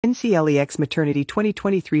NCLEX Maternity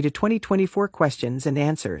 2023 to 2024 questions and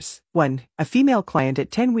answers. 1. A female client at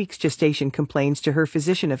 10 weeks gestation complains to her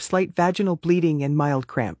physician of slight vaginal bleeding and mild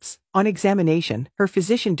cramps. On examination, her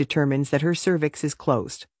physician determines that her cervix is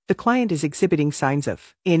closed. The client is exhibiting signs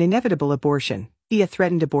of an inevitable abortion, B. A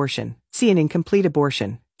threatened abortion, C. An incomplete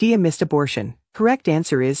abortion, D. A missed abortion. Correct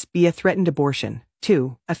answer is B. A threatened abortion.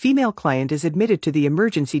 2. A female client is admitted to the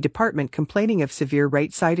emergency department complaining of severe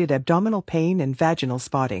right-sided abdominal pain and vaginal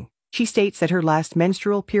spotting. She states that her last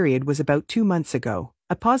menstrual period was about 2 months ago.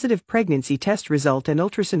 A positive pregnancy test result and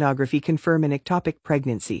ultrasonography confirm an ectopic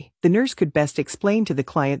pregnancy. The nurse could best explain to the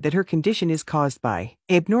client that her condition is caused by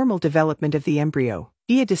abnormal development of the embryo,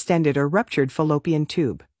 B. A distended or ruptured fallopian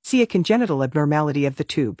tube, C. A congenital abnormality of the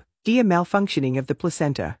tube, D. A malfunctioning of the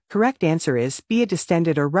placenta. Correct answer is B. A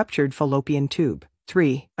distended or ruptured fallopian tube.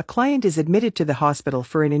 3. A client is admitted to the hospital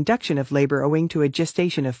for an induction of labor owing to a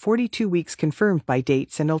gestation of 42 weeks confirmed by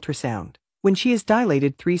dates and ultrasound. When she is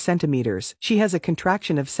dilated 3 centimeters, she has a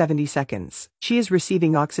contraction of 70 seconds. She is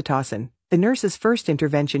receiving oxytocin. The nurse's first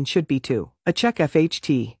intervention should be to A. Check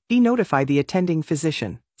FHT, B. Notify the attending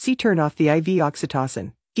physician, C. Turn off the IV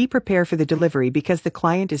oxytocin, D. Prepare for the delivery because the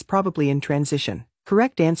client is probably in transition.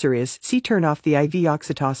 Correct answer is C. Turn off the IV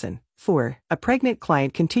oxytocin. 4. A pregnant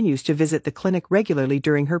client continues to visit the clinic regularly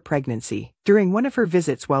during her pregnancy. During one of her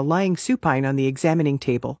visits while lying supine on the examining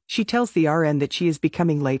table, she tells the RN that she is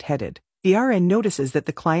becoming lightheaded. The RN notices that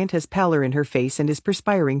the client has pallor in her face and is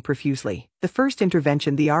perspiring profusely. The first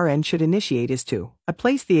intervention the RN should initiate is to A.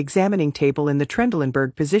 Place the examining table in the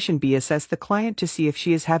Trendelenburg position, B. Assess the client to see if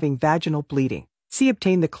she is having vaginal bleeding, C.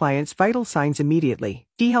 Obtain the client's vital signs immediately,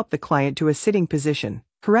 D. Help the client to a sitting position.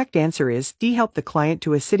 Correct answer is D. Help the client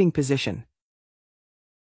to a sitting position.